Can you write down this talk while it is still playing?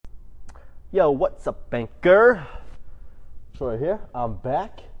Yo, what's up, banker? Troy here. I'm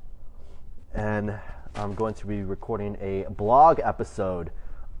back, and I'm going to be recording a blog episode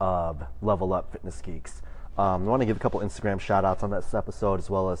of Level Up Fitness Geeks. I want to give a couple Instagram shout outs on this episode, as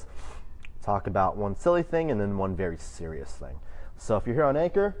well as talk about one silly thing and then one very serious thing. So if you're here on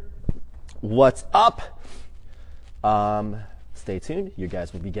Anchor, what's up? Stay tuned. You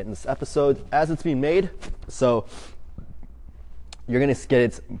guys will be getting this episode as it's being made. So you're going to get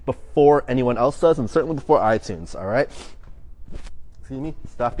it before anyone else does, and certainly before iTunes, all right? Excuse me,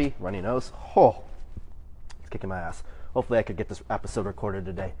 stuffy, runny nose. Oh, it's kicking my ass. Hopefully I could get this episode recorded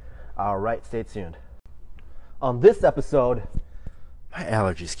today. All right, stay tuned. On this episode, my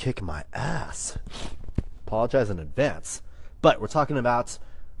allergies kick my ass. Apologize in advance. But we're talking about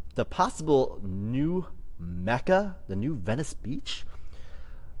the possible new Mecca, the new Venice Beach.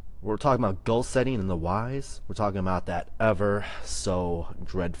 We're talking about goal setting and the whys. We're talking about that ever so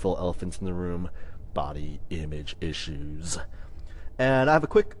dreadful elephant in the room, body image issues. And I have a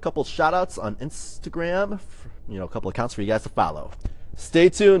quick couple shout outs on Instagram, a couple accounts for you guys to follow. Stay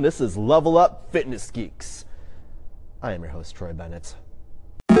tuned. This is Level Up Fitness Geeks. I am your host, Troy Bennett.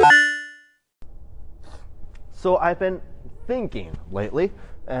 So I've been thinking lately,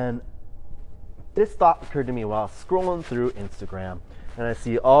 and this thought occurred to me while scrolling through Instagram, and I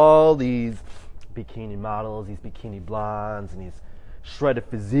see all these bikini models, these bikini blondes, and these shredded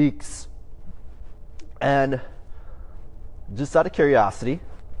physiques. And just out of curiosity,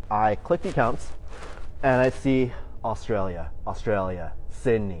 I click the accounts, and I see Australia,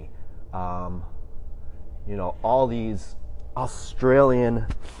 Sydney, all these Australian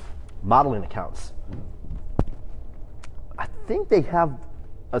modeling accounts. I think they have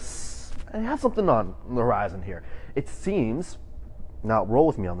something on the horizon here. It seems, now roll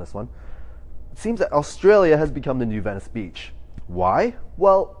with me on this one, it seems that Australia has become the new Venice Beach. Why?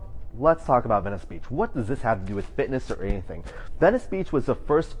 Well, let's talk about Venice Beach. What does this have to do with fitness or anything? Venice Beach was the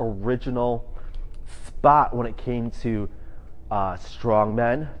first original spot when it came to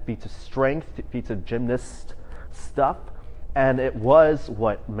strongmen, feats of strength, feats of gymnast stuff, and it was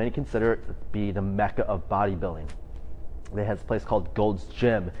what many consider to be the Mecca of bodybuilding. They had this place called Gold's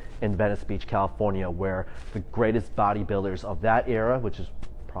Gym in Venice Beach, California, where the greatest bodybuilders of that era, which is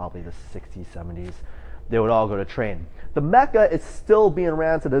probably the 60s, 70s, they would all go to train. The Mecca is still being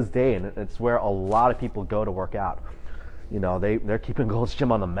ran to this day, and it's where a lot of people go to work out. They're keeping Gold's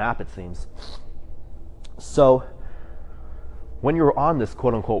Gym on the map, it seems. So when you were on this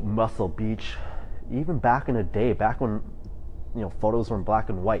quote-unquote muscle beach, even back in the day, back when photos were in black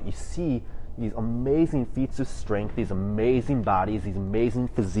and white, you see these amazing feats of strength, these amazing bodies, these amazing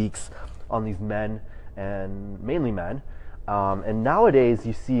physiques on these men, and mainly men. And nowadays,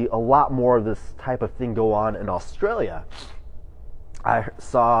 you see a lot more of this type of thing go on in Australia. I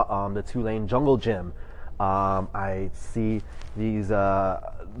saw the Two-Lane Jungle Gym. I see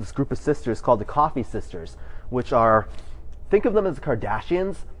this group of sisters called the Coffee Sisters, which are, think of them as the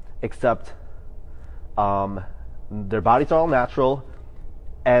Kardashians, except their bodies are all natural,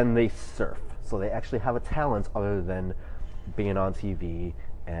 and they surf. So they actually have a talent other than being on TV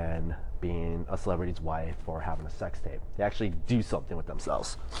and being a celebrity's wife or having a sex tape. They actually do something with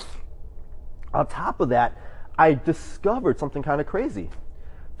themselves. On top of that, I discovered something kind of crazy.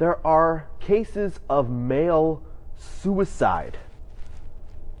 There are cases of male suicide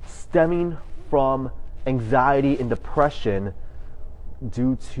stemming from anxiety and depression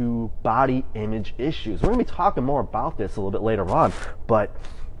due to body image issues. We're going to be talking more about this a little bit later on, but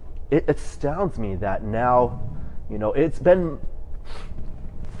it astounds me that now, it's been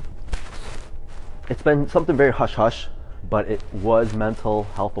something very hush-hush, but it was Mental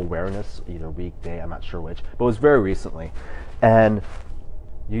Health Awareness, either weekday, I'm not sure which, but it was very recently. And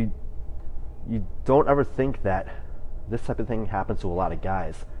you don't ever think that this type of thing happens to a lot of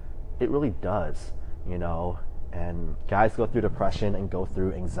guys. It really does, and guys go through depression and go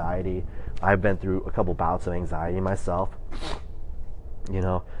through anxiety. I've been through a couple bouts of anxiety myself.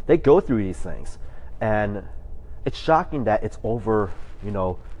 They go through these things, and it's shocking that it's over,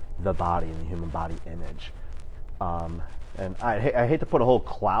 the body and the human body image. And I hate to put a whole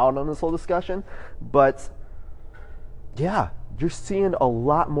cloud on this whole discussion, but yeah, you're seeing a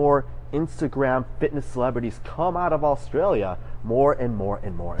lot more Instagram fitness celebrities come out of Australia more and more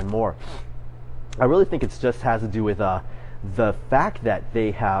and more and more. I really think it just has to do with the fact that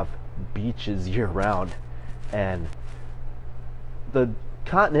they have beaches year-round, and the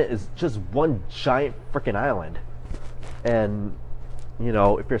continent is just one giant freaking island. And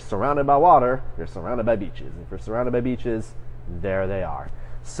if you're surrounded by water, you're surrounded by beaches. If you're surrounded by beaches, there they are.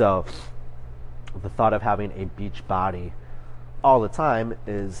 So the thought of having a beach body all the time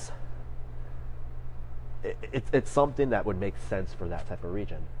is it's something that would make sense for that type of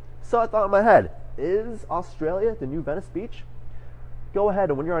region. So I thought in my head, is Australia the new Venice Beach? Go ahead,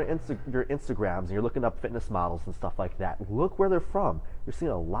 and when you're on your Instagrams and you're looking up fitness models and stuff like that, look where they're from. You're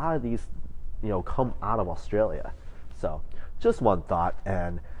seeing a lot of these, come out of Australia. So just one thought,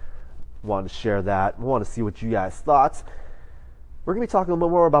 and wanted to share that. I want to see what you guys thought. We're going to be talking a little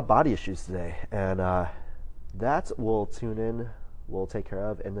bit more about body issues today, and that we'll take care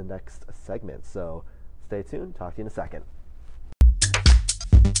of in the next segment. So stay tuned. Talk to you in a second.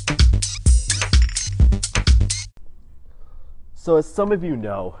 So as some of you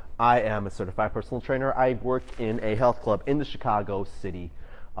know, I am a certified personal trainer. I work in a health club in the Chicago City,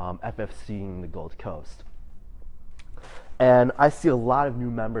 FFC in the Gold Coast. And I see a lot of new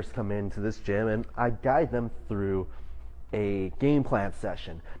members come into this gym, and I guide them through a game plan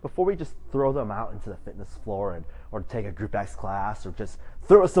session before we just throw them out into the fitness floor or take a group X class or just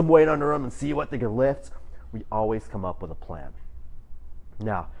throw some weight under them and see what they can lift. We always come up with a plan.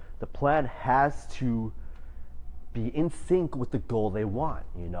 Now, the plan has to be in sync with the goal they want.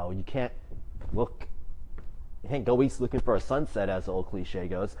 You can't go east looking for a sunset, as the old cliche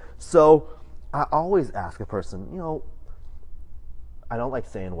goes. So I always ask a person, I don't like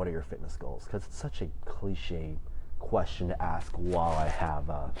saying what are your fitness goals, because it's such a cliche question to ask while I have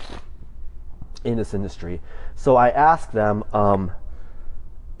in this industry. So I ask them,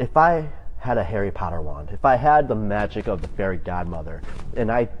 if I had a Harry Potter wand, if I had the magic of the fairy godmother,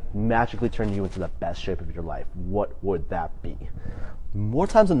 and I magically turned you into the best shape of your life, what would that be? More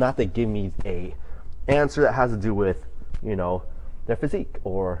times than not, they give me a answer that has to do with, their physique,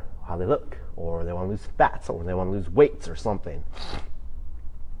 or how they look, or they want to lose fats, or they want to lose weights or something.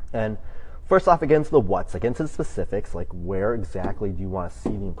 And first off, against the what's, against the specifics, like where exactly do you want to see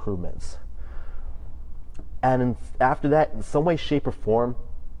the improvements? And after that, in some way, shape, or form,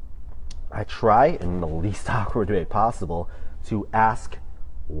 I try, in the least awkward way possible, to ask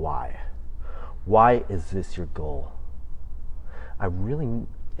why. Why is this your goal?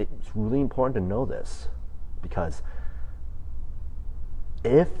 It's really important to know this, because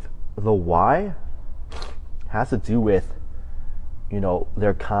if the why has to do with,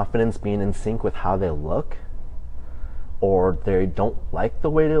 their confidence being in sync with how they look, or they don't like the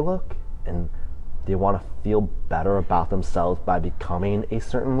way they look, and they want to feel better about themselves by becoming a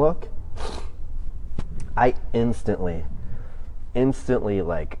certain look, I instantly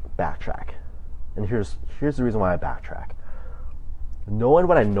backtrack. And here's the reason why I backtrack. Knowing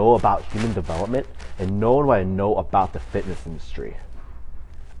what I know about human development and knowing what I know about the fitness industry,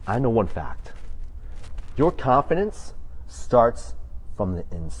 I know one fact. Your confidence starts from the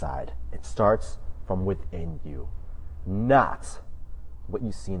inside. It starts from within you, not what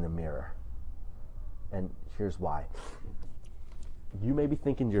you see in the mirror. And here's why. You may be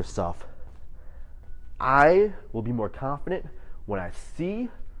thinking to yourself, I will be more confident when I see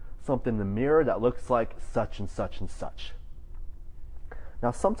something in the mirror that looks like such and such and such.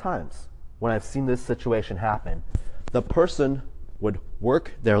 Now, sometimes when I've seen this situation happen, the person would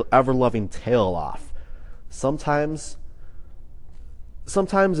work their ever-loving tail off. Sometimes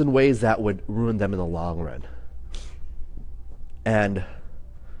in ways that would ruin them in the long run. And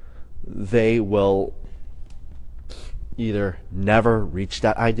they will either never reach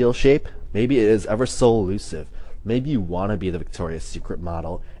that ideal shape. Maybe it is ever so elusive. Maybe you want to be the Victoria's Secret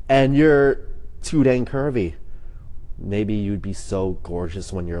model and you're too dang curvy. Maybe you'd be so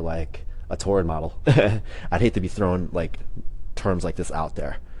gorgeous when you're like a Torrid model. I'd hate to be throwing like terms like this out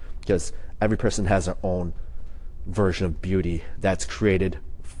there, because every person has their own version of beauty that's created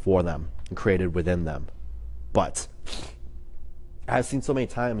for them and created within them. But I've seen so many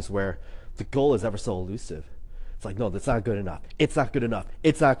times where the goal is ever so elusive. It's like, no, that's not good enough. It's not good enough.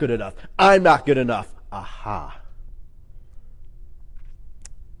 It's not good enough. I'm not good enough. Aha.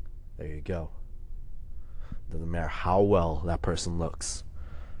 There you go. Doesn't matter how well that person looks.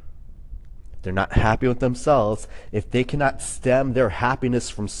 If they're not happy with themselves, if they cannot stem their happiness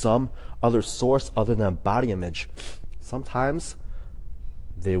from some other source other than body image, sometimes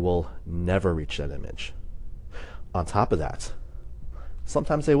they will never reach that image. On top of that,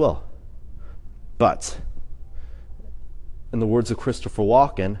 sometimes they will. But in the words of Christopher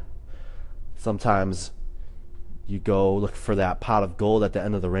Walken, sometimes you go look for that pot of gold at the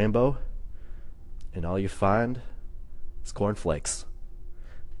end of the rainbow, and all you find is cornflakes.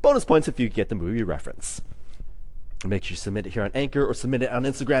 Bonus points if you get the movie reference. Make sure you submit it here on Anchor or submit it on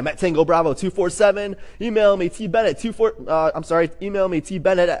Instagram at Tango Bravo 247. Email me email me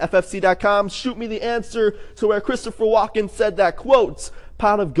tbennett@ffc.com. Shoot me the answer to where Christopher Walken said that quote,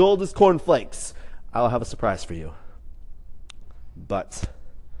 "Pot of gold is cornflakes." I'll have a surprise for you. But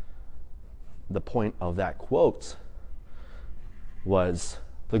the point of that quote was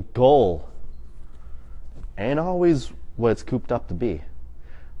the goal ain't always what it's cooped up to be.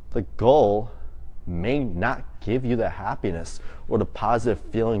 The goal may not give you the happiness or the positive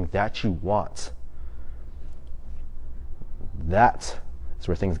feeling that you want. That is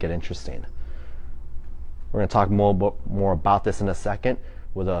where things get interesting. We're going to talk more about this in a second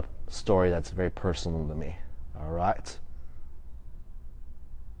with a story that's very personal to me. All right?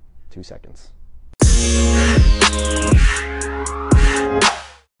 2 seconds.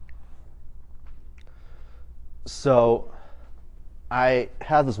 So, I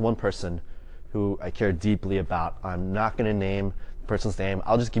have this one person who I care deeply about. I'm not going to name the person's name.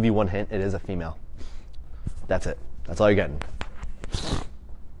 I'll just give you one hint. It is a female. That's it. That's all you're getting.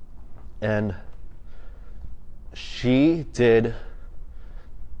 And she did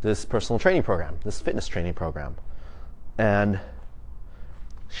this personal training program, this fitness training program. And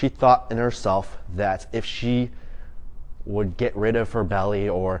she thought in herself that if she would get rid of her belly,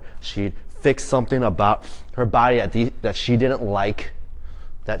 or she'd fix something about her body that she didn't like,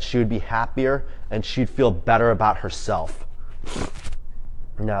 that she would be happier and she'd feel better about herself.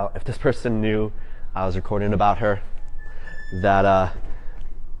 Now, if this person knew I was recording about her, that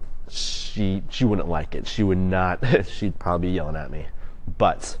she wouldn't like it. She would not. She'd probably be yelling at me.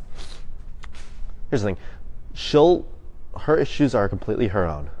 But here's the thing: her issues are completely her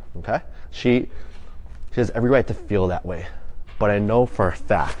own. Okay, she has every right to feel that way. But I know for a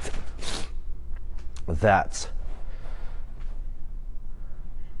fact that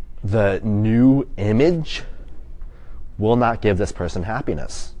the new image will not give this person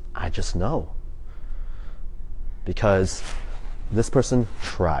happiness. I just know. Because this person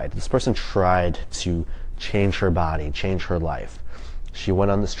tried. This person tried to change her body, change her life. She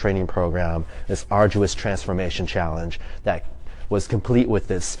went on this training program, this arduous transformation challenge that was complete with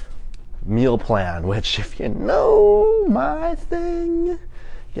this meal plan, which, if you know my thing,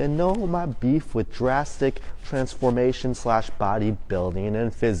 you know my beef with drastic transformation / bodybuilding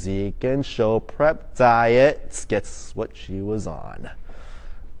and physique and show prep diets. Guess what she was on?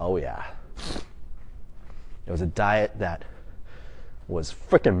 Oh yeah. It was a diet that was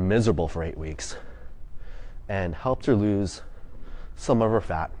freaking miserable for 8 weeks and helped her lose some of her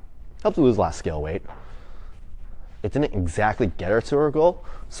fat, helped her lose a lot of scale weight. It didn't exactly get her to her goal,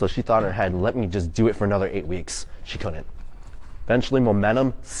 so she thought in her head, let me just do it for another 8 weeks. She couldn't. Eventually,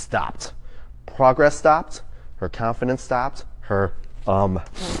 momentum stopped. Progress stopped. Her confidence stopped. Her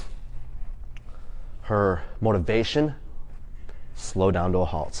motivation slowed down to a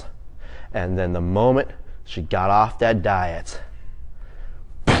halt. And then the moment she got off that diet,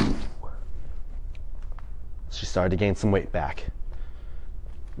 she started to gain some weight back.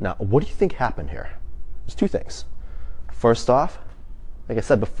 Now, what do you think happened here? There's 2 things. First off, like I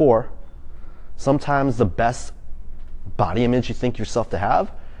said before, sometimes the best body image you think yourself to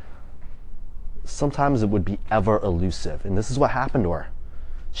have, sometimes it would be ever elusive. And this is what happened to her.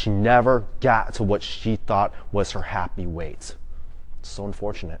 She never got to what she thought was her happy weight. It's so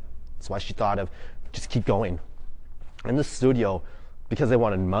unfortunate. That's why she thought of just keep going. And the studio, because they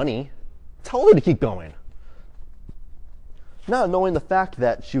wanted money, told her to keep going. Not knowing the fact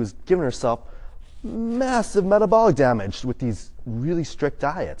that she was giving herself massive metabolic damage with these really strict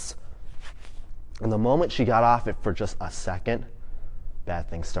diets. And the moment she got off it for just a second, bad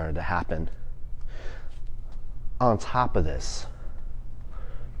things started to happen. On top of this,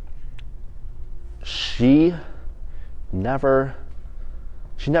 she never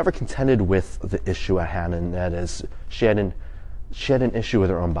contended with the issue at hand, and that is she had an issue with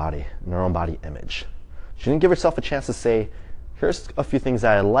her own body and her own body image. She didn't give herself a chance to say, here's a few things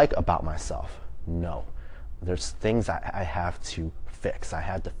that I like about myself. No, there's things I have to fix. I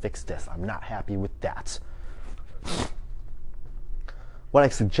had to fix this. I'm not happy with that. What I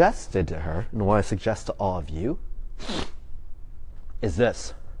suggested to her, and what I suggest to all of you, is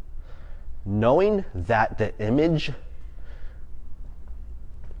this. Knowing that the image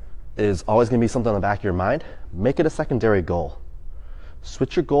is always going to be something on the back of your mind, make it a secondary goal.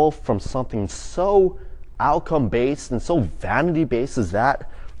 Switch your goal from something so outcome-based and so vanity-based as that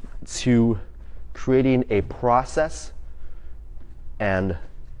to creating a process and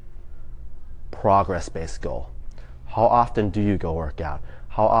progress-based goal. How often do you go work out?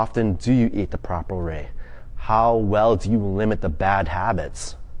 How often do you eat the proper way? How well do you limit the bad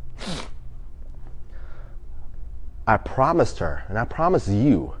habits? I promised her, and I promise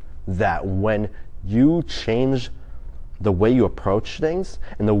you, that when you change the way you approach things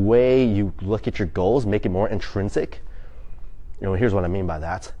and the way you look at your goals, make it more intrinsic. Here's what I mean by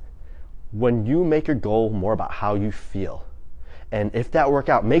that. When you make your goal more about how you feel And if that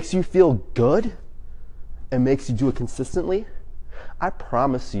workout makes you feel good and makes you do it consistently, I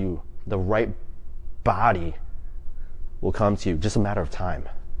promise you the right body will come to you, just a matter of time.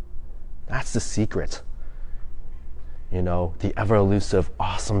 That's the secret. You know, the ever elusive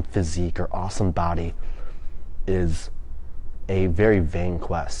awesome physique or awesome body is a very vain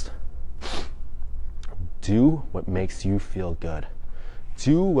quest. Do what makes you feel good.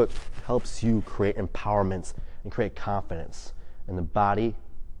 Do what helps you create empowerment and create confidence, and the body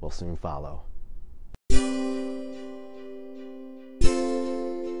will soon follow.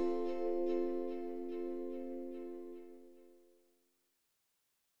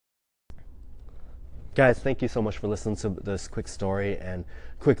 Guys, thank you so much for listening to this quick story and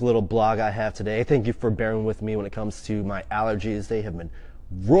quick little blog I have today. Thank you for bearing with me when it comes to my allergies. They have been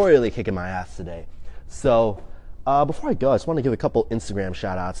royally kicking my ass today. So before I go, I just want to give a couple Instagram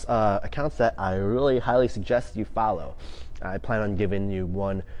shout outs, accounts that I really highly suggest you follow. I plan on giving you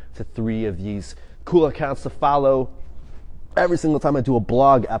 1 to 3 of these cool accounts to follow every single time I do a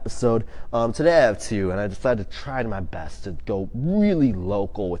blog episode. Today I have 2, and I decided to try my best to go really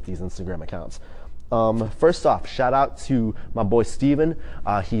local with these Instagram accounts. First off, shout out to my boy Steven.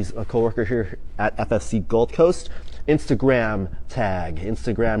 He's a coworker here at FFC Gold Coast. Instagram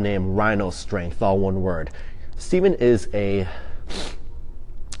name Rhino Strength, all one word. Steven is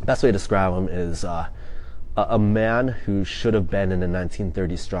best way to describe him is a man who should have been in the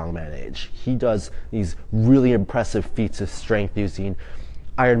 1930s strongman age. He does these really impressive feats of strength using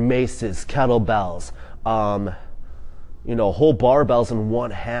iron maces, kettlebells, whole barbells in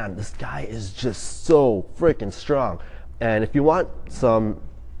one hand. This guy is just so freaking strong. And if you want some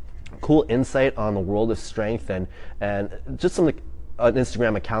cool insight on the world of strength and just an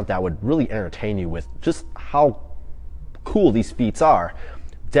Instagram account that would really entertain you with just how cool these feats are,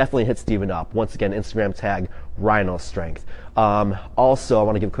 definitely hit Steven up. Once again, Instagram tag Rhino Strength. Also, I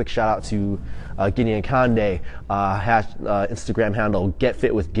want to give a quick shout out to Gideon Conde, Instagram handle Get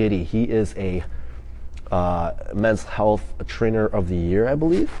Fit with Giddy. He is a men's health trainer of the year, I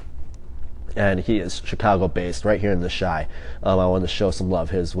believe, and he is Chicago based, right here in the Chi. I wanted to show some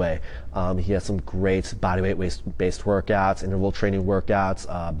love his way. He has some great bodyweight based workouts, interval training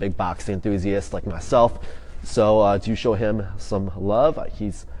workouts, big boxing enthusiast like myself, so do show him some love.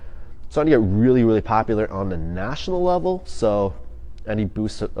 He's starting to get really, really popular on the national level, so any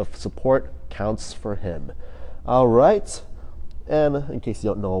boost of support counts for him. All right, and in case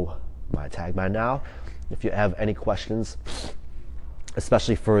you don't know my tag by now, if you have any questions,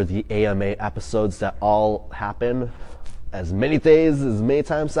 especially for the AMA episodes that all happen as many days, as many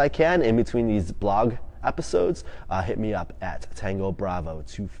times as I can in between these blog episodes, hit me up at Tango Bravo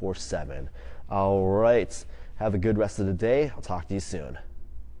 247. All right, have a good rest of the day. I'll talk to you soon.